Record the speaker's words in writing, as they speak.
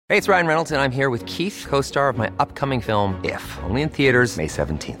Hey, it's Ryan Reynolds, and I'm here with Keith, co-star of my upcoming film, If, only in theaters May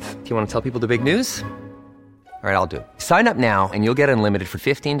 17th. Do you want to tell people the big news? All right, I'll do it. Sign up now and you'll get unlimited for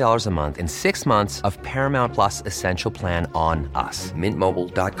 $15 a month and 6 months of Paramount Plus Essential Plan on us.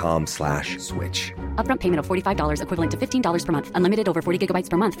 MintMobile.com/switch. Upfront payment of $45 equivalent to $15 per month. Unlimited over 40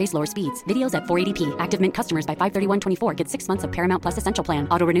 gigabytes per month. Face lower speeds. Videos at 480p. Active Mint customers by 531.24 get 6 months of Paramount Plus Essential Plan.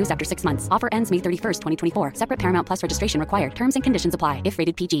 Auto renews after 6 months. Offer ends May 31st, 2024. Separate Paramount Plus registration required. Terms and conditions apply if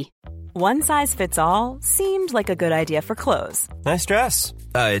rated PG. One size fits all seemed like a good idea for clothes. Nice dress.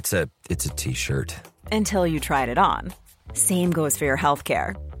 It's a t-shirt. Until you tried it on. Same goes for your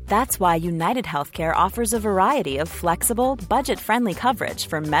healthcare. That's why United Healthcare offers a variety of flexible, budget-friendly coverage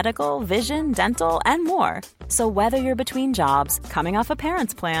for medical, vision, dental, and more. So whether you're between jobs, coming off a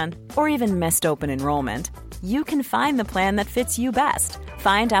parent's plan, or even missed open enrollment, you can find the plan that fits you best.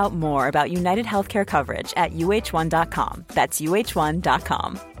 Find out more about United Healthcare coverage at uh1.com. That's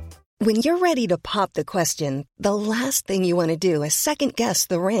uh1.com. When you're ready to pop the question, the last thing you want to do is second-guess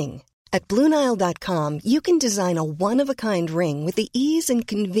the ring. At BlueNile.com, you can design a one-of-a-kind ring with the ease and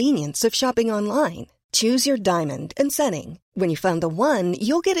convenience of shopping online. Choose your diamond and setting. When you find the one,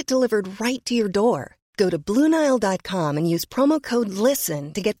 you'll get it delivered right to your door. Go to BlueNile.com and use promo code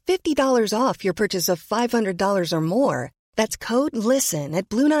LISTEN to get $50 off your purchase of $500 or more. That's code LISTEN at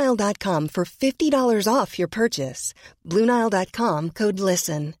BlueNile.com for $50 off your purchase. BlueNile.com, code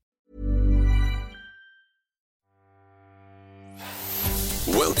LISTEN.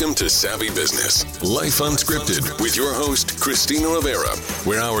 Welcome to Savvy Business, Life Unscripted, with your host, Christina Rivera,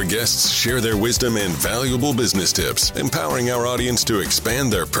 where our guests share their wisdom and valuable business tips, empowering our audience to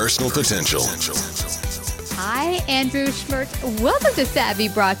expand their personal potential. Hi, Andrew Schmertz. Welcome to Savvy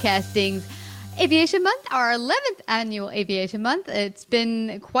Broadcasting's Aviation Month, our 11th annual Aviation Month. It's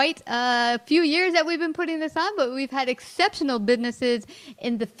been quite a few years that we've been putting this on, but we've had exceptional businesses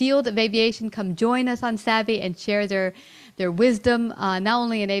in the field of aviation come join us on Savvy and share their wisdom, not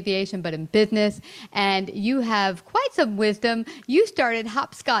only in aviation, but in business. And you have quite some wisdom. You started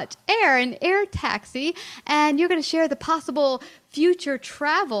Hopscotch Air, an air taxi, and you're going to share the possible future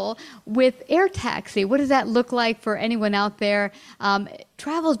travel with air taxi. What does that look like for anyone out there?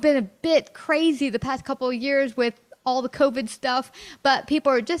 Travel's been a bit crazy the past couple of years with all the COVID stuff, but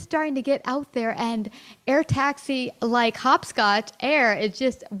people are just starting to get out there, and air taxi like Hopscotch Air is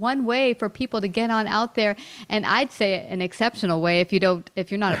just one way for people to get on out there. And I'd say an exceptional way if you're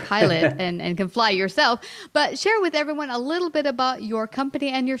not a pilot and can fly yourself. But share with everyone a little bit about your company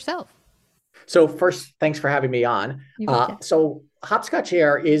and yourself. So first, thanks for having me on. So Hopscotch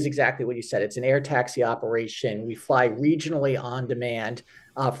Air is exactly what you said. It's an air taxi operation. We fly regionally on demand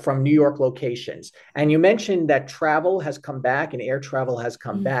from New York locations. And you mentioned that travel has come back and air travel has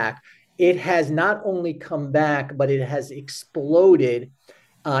come back. It has not only come back, but it has exploded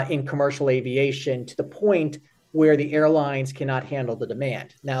in commercial aviation to the point where the airlines cannot handle the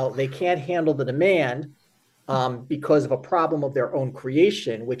demand. Now, they can't handle the demand because of a problem of their own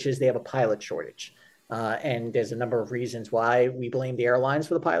creation, which is they have a pilot shortage. And there's a number of reasons why we blame the airlines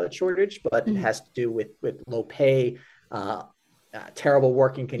for the pilot shortage, but it has to do with low pay, terrible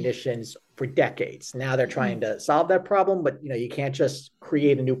working conditions for decades. Now they're trying to solve that problem, but you can't just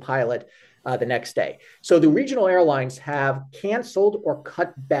create a new pilot the next day. So the regional airlines have canceled or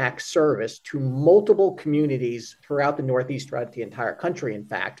cut back service to multiple communities throughout the Northeast, throughout the entire country, in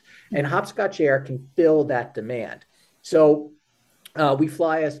fact, and Hopscotch Air can fill that demand. So we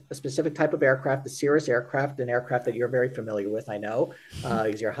fly a specific type of aircraft, the Cirrus aircraft, an aircraft that you're very familiar with, I know,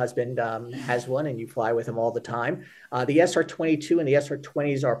 because your husband has one and you fly with him all the time. The SR-22 and the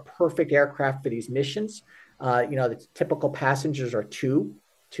SR-20s are perfect aircraft for these missions. The typical passengers are two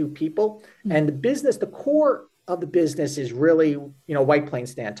people. And the core of the business is really, White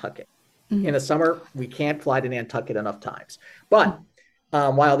Plains to Nantucket. In the summer, we can't fly to Nantucket enough times. But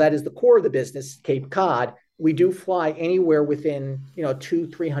while that is the core of the business, Cape Cod, we do fly anywhere within,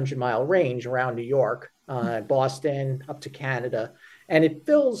 200-300 mile range around New York, Boston, up to Canada. And it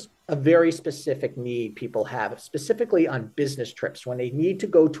fills a very specific need people have, specifically on business trips when they need to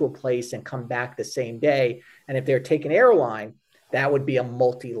go to a place and come back the same day. And if they're taking airline, that would be a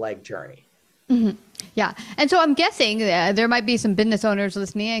multi-leg journey. Mm-hmm. Yeah. And so I'm guessing there might be some business owners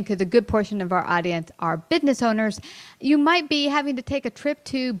listening in, because a good portion of our audience are business owners. You might be having to take a trip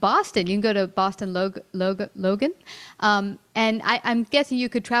to Boston. You can go to Boston Logan. And I'm guessing you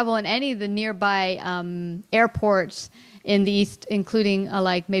could travel in any of the nearby airports in the East, including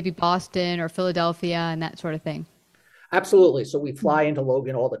like maybe Boston or Philadelphia and that sort of thing. Absolutely. So we fly into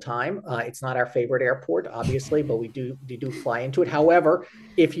Logan all the time. It's not our favorite airport, obviously, but we do fly into it. However,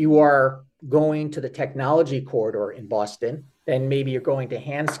 if you are going to the technology corridor in Boston, then maybe you're going to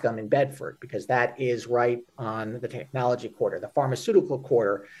Hanscom in Bedford, because that is right on the technology corridor, the pharmaceutical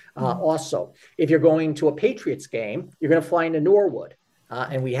corridor. Also, if you're going to a Patriots game, you're going to fly into Norwood.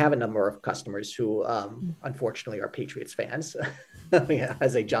 And we have a number of customers who, unfortunately, are Patriots fans,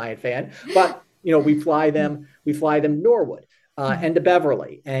 as a Giant fan. But we fly them Norwood and to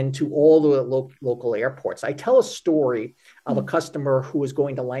Beverly and to all the local airports. I tell a story of a customer who was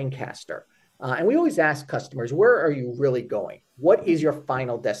going to Lancaster. And we always ask customers, where are you really going? What is your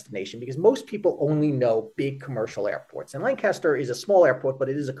final destination? Because most people only know big commercial airports. And Lancaster is a small airport, but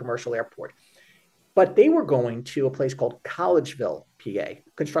it is a commercial airport. But they were going to a place called Collegeville, PA,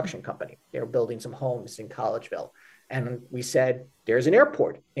 construction company. They were building some homes in Collegeville. And we said, there's an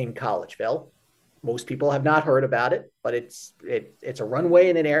airport in Collegeville. Most people have not heard about it, but it's a runway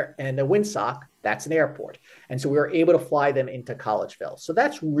and a windsock. That's an airport. And so we were able to fly them into Collegeville. So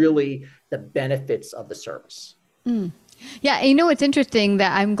that's really the benefits of the service. Yeah, it's interesting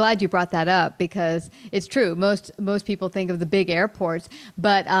that I'm glad you brought that up, because it's true. Most people think of the big airports,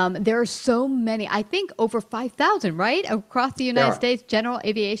 but there are so many, I think over 5,000, right? Across the United States, general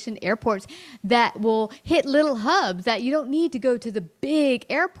aviation airports that will hit little hubs that you don't need to go to the big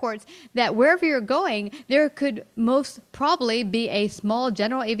airports, that wherever you're going, there could most probably be a small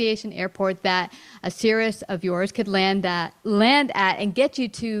general aviation airport that a Cirrus of yours could land at and get you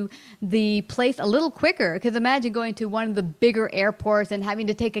to the place a little quicker. Because imagine going to one of the bigger airports and having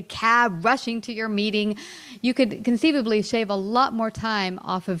to take a cab, rushing to your meeting. You could conceivably shave a lot more time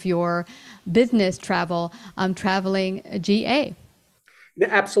off of your business travel, traveling GA.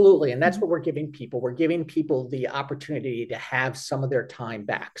 Absolutely. And that's what we're giving people. We're giving people the opportunity to have some of their time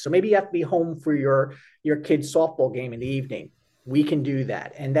back. So maybe you have to be home for your kid's softball game in the evening. We can do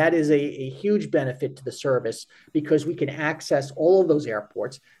that. And that is a huge benefit to the service, because we can access all of those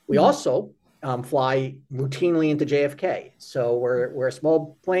airports. We also fly routinely into JFK. So we're a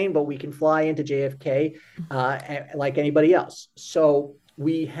small plane, but we can fly into JFK like anybody else. So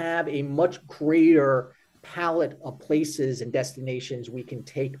we have a much greater palette of places and destinations we can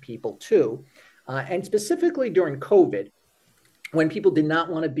take people to. And specifically during COVID, when people did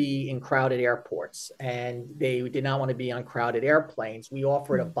not want to be in crowded airports and they did not want to be on crowded airplanes, we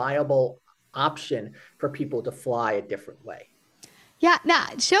offered a viable option for people to fly a different way. Yeah. Now,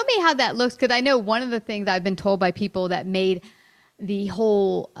 show me how that looks, because I know one of the things I've been told by people that made the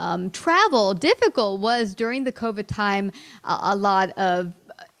whole travel difficult was during the COVID time, a lot of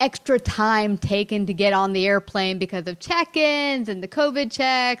extra time taken to get on the airplane because of check-ins and the COVID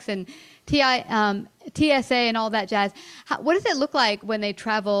checks and TSA and all that jazz. What does it look like when they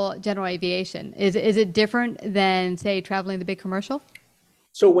travel general aviation? Is it different than, say, traveling the big commercial?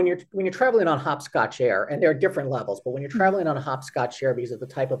 So when you're traveling on Hopscotch Air, and there are different levels, but when you're traveling on a Hopscotch Air, because of the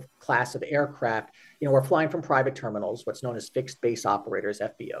type of class of aircraft, we're flying from private terminals, what's known as fixed base operators,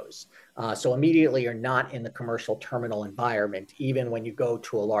 FBOs. So immediately you're not in the commercial terminal environment, even when you go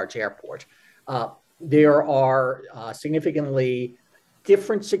to a large airport. There are significantly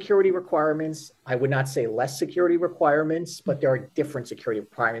different security requirements. I would not say less security requirements, but there are different security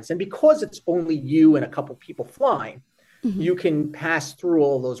requirements. And because it's only you and a couple people flying, you can pass through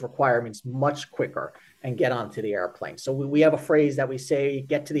all those requirements much quicker and get onto the airplane. So we have a phrase that we say,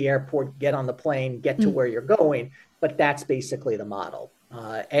 get to the airport, get on the plane, get to where you're going, but that's basically the model.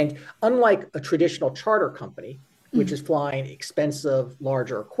 And unlike a traditional charter company, which is flying expensive,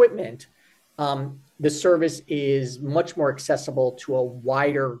 larger equipment, the service is much more accessible to a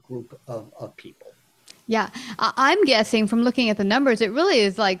wider group of people. Yeah, I'm guessing from looking at the numbers, it really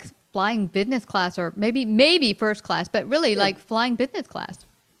is like flying business class, or maybe first class, but really like flying business class.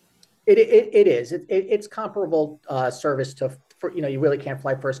 It is. It's comparable service to, you really can't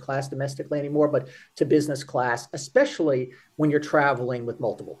fly first class domestically anymore, but to business class, especially when you're traveling with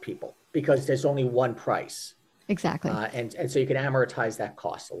multiple people, because there's only one price. Exactly. And so you can amortize that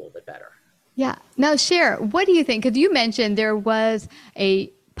cost a little bit better. Yeah. Now, Cher, what do you think? Because you mentioned there was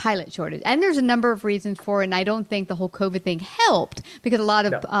a pilot shortage, and there's a number of reasons for it. And I don't think the whole COVID thing helped, because a lot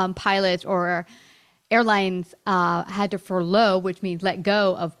of pilots or airlines had to furlough, which means let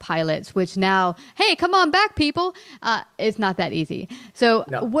go of pilots, which now, hey, come on back, people. It's not that easy. So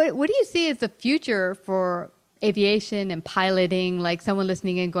what do you see as the future for aviation and piloting? Like someone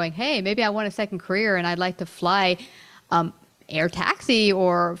listening in going, hey, maybe I want a second career and I'd like to fly air taxi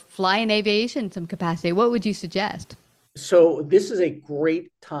or fly in aviation in some capacity. What would you suggest? So this is a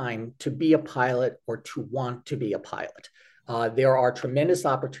great time to be a pilot or to want to be a pilot. There are tremendous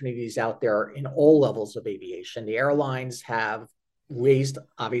opportunities out there in all levels of aviation. The airlines have raised,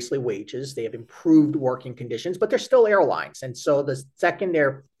 obviously, wages. They have improved working conditions, but they're still airlines. And so the second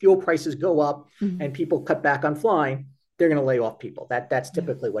their fuel prices go up and people cut back on flying, they're going to lay off people. That's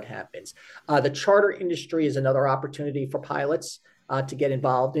typically what happens. The charter industry is another opportunity for pilots to get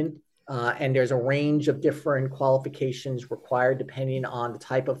involved in. And there's a range of different qualifications required depending on the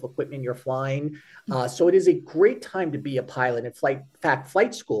type of equipment you're flying. So it is a great time to be a pilot. In fact,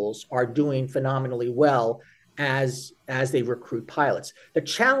 flight schools are doing phenomenally well as they recruit pilots. The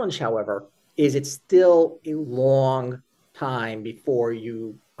challenge, however, is it's still a long time before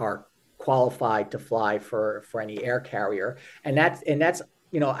you are qualified to fly for any air carrier. And that's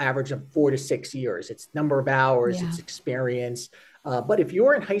average of 4 to 6 years. It's number of hours, it's experience. But if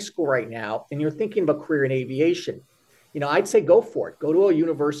you're in high school right now and you're thinking of a career in aviation, I'd say go for it. Go to a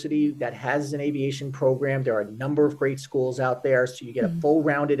university that has an aviation program. There are a number of great schools out there, so you get a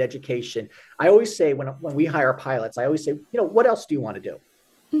full-rounded education. I always say when we hire pilots, I always say, what else do you want to do?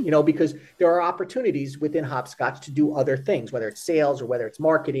 Because there are opportunities within Hopscotch to do other things, whether it's sales or whether it's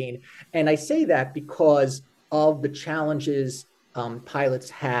marketing. And I say that because of the challenges pilots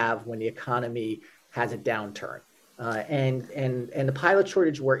have when the economy has a downturn. And the pilot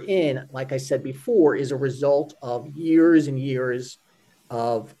shortage we're in, like I said before, is a result of years and years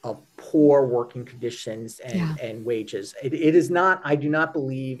of poor working conditions and wages. It is not, I do not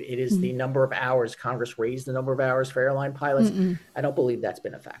believe it is the number of hours. Congress raised the number of hours for airline pilots. I don't believe that's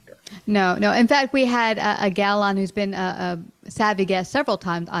been a factor. No. In fact, we had a gal on who's been a Savvy guest several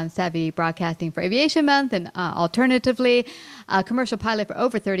times on Savvy Broadcasting for Aviation Month, and alternatively, a commercial pilot for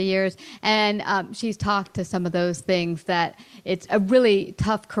over 30 years. And she's talked to some of those things, that it's a really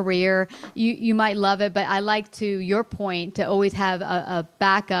tough career. You might love it, but I like, to your point, to always have a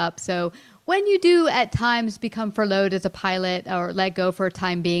backup. So when you do at times become furloughed as a pilot or let go for a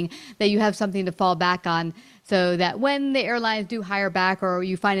time being, that you have something to fall back on, so that when the airlines do hire back or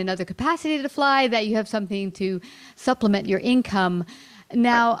you find another capacity to fly, that you have something to supplement your income.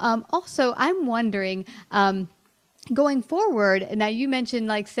 Now, also, I'm wondering, going forward, now you mentioned,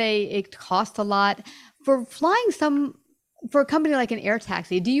 like, say it costs a lot for flying for a company like an air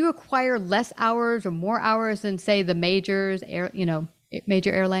taxi. Do you require less hours or more hours than, say, the major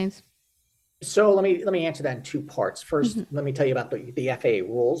airlines? So let me answer that in two parts. First, let me tell you about the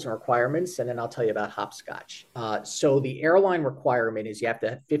FAA rules and requirements, and then I'll tell you about Hopscotch. So the airline requirement is you have to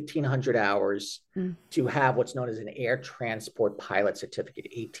have 1,500 hours to have what's known as an Air Transport Pilot Certificate,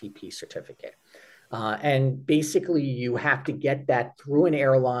 ATP certificate. And basically, you have to get that through an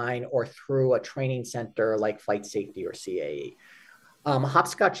airline or through a training center like Flight Safety or CAE.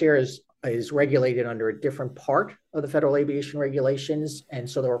 Hopscotch Air is regulated under a different part of the Federal Aviation Regulations, and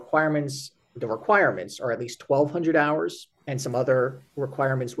so the requirements are at least 1,200 hours and some other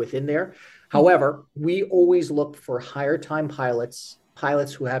requirements within there. However, we always look for higher time pilots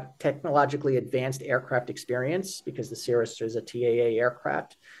who have technologically advanced aircraft experience, because the Cirrus is a TAA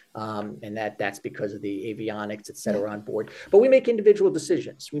aircraft, and that's because of the avionics, et cetera, on board. But we make individual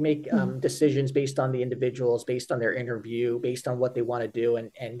decisions. We make decisions based on the individuals, based on their interview, based on what they want to do,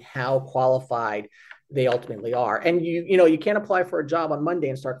 and how qualified they ultimately are. And you can't apply for a job on Monday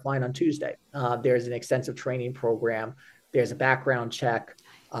and start flying on Tuesday. There's an extensive training program. There's a background check.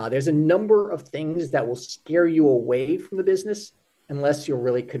 There's a number of things that will scare you away from the business unless you're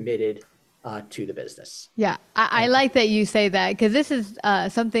really committed to the business. Yeah, I like that you say that, because this is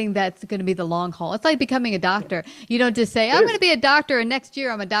something that's going to be the long haul. It's like becoming a doctor. You don't just say, I'm going to be a doctor and next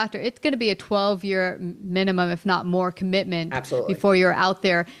year I'm a doctor. It's going to be a 12-year minimum, if not more, commitment. Absolutely. Before you're out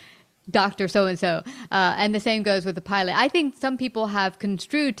there, Dr. So-and-so. And the same goes with the pilot. I think some people have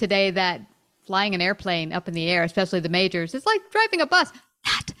construed today that flying an airplane up in the air, especially the majors, is like driving a bus.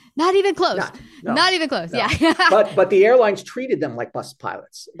 Not even close. Not even close. No. Yeah. but the airlines treated them like bus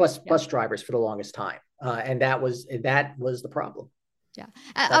pilots, bus drivers for the longest time. And that was the problem. Yeah.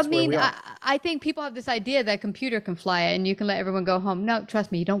 I think people have this idea that a computer can fly it and you can let everyone go home. No,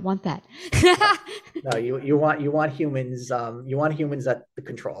 trust me, you don't want that. No, you want humans. You want humans at the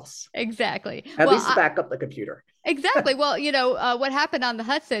controls. Exactly. At least to back up the computer. Exactly. Well, what happened on the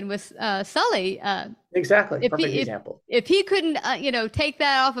Hudson with Sully. Exactly. Perfect example. If he couldn't, take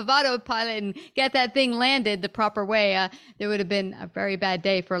that off of autopilot and get that thing landed the proper way, there would have been a very bad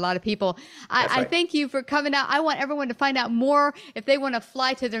day for a lot of people. I thank you for coming out. I want everyone to find out more. If they want to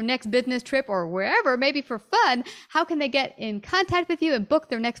fly to their next business trip or wherever, maybe for fun, how can they get in contact with you and book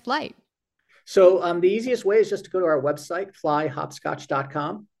their next flight? So the easiest way is just to go to our website,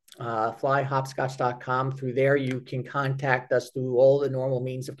 flyhopscotch.com. flyhopscotch.com. Through there, you can contact us through all the normal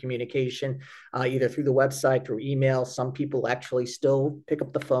means of communication, either through the website, through email. Some people actually still pick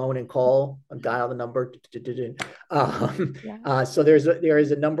up the phone and call and dial the number. So there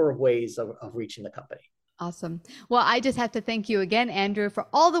is a number of ways of reaching the company. Awesome. Well, I just have to thank you again, Andrew, for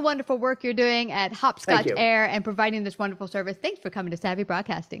all the wonderful work you're doing at Hopscotch Air and providing this wonderful service. Thanks for coming to Savvy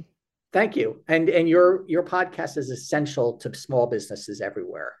Broadcasting. Thank you. And your podcast is essential to small businesses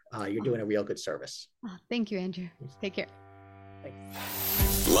everywhere. You're doing a real good service. Oh, thank you, Andrew. Take care. Thanks.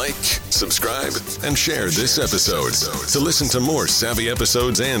 Like, subscribe, and share this episode. To listen to more Savvy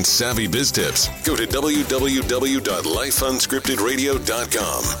episodes and Savvy Biz Tips, go to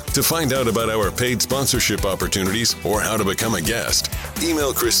www.lifeunscriptedradio.com. To find out about our paid sponsorship opportunities or how to become a guest,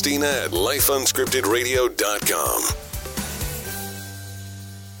 email Christina at lifeunscriptedradio.com.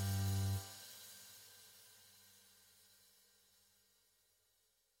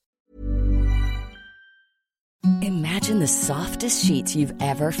 Imagine the softest sheets you've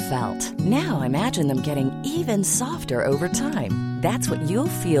ever felt. Now imagine them getting even softer over time. That's what you'll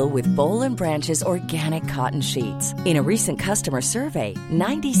feel with Boll & Branch's organic cotton sheets. In a recent customer survey,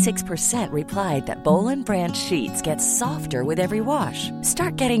 96% replied that Boll & Branch sheets get softer with every wash.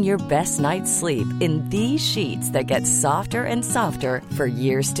 Start getting your best night's sleep in these sheets that get softer and softer for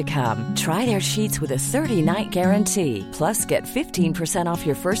years to come. Try their sheets with a 30-night guarantee. Plus, get 15% off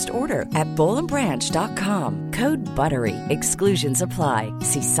your first order at bollandbranch.com. Code BUTTERY. Exclusions apply.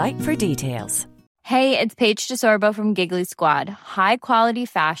 See site for details. Hey, it's Paige DeSorbo from Giggly Squad. High quality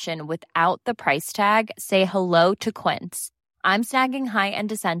fashion without the price tag. Say hello to Quince. I'm snagging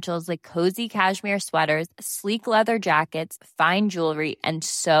high-end essentials like cozy cashmere sweaters, sleek leather jackets, fine jewelry, and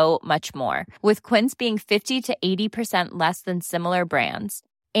so much more. With Quince being 50 to 80% less than similar brands.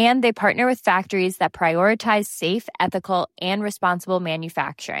 And they partner with factories that prioritize safe, ethical, and responsible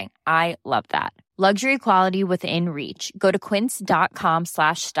manufacturing. I love that. Luxury quality within reach. Go to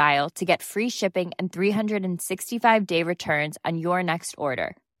quince.com/style to get free shipping and 365-day returns on your next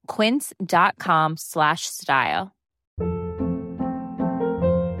order. Quince.com/style.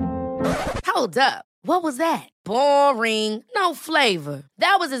 Hold up. What was that? Boring. No flavor.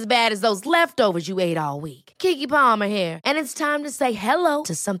 That was as bad as those leftovers you ate all week. Keke Palmer here. And it's time to say hello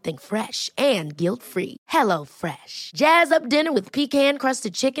to something fresh and guilt-free. Hello Fresh. Jazz up dinner with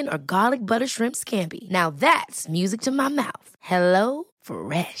pecan-crusted chicken or garlic butter shrimp scampi. Now that's music to my mouth. Hello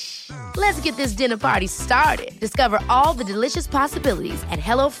Fresh. Let's get this dinner party started. Discover all the delicious possibilities at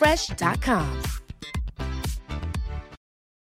HelloFresh.com.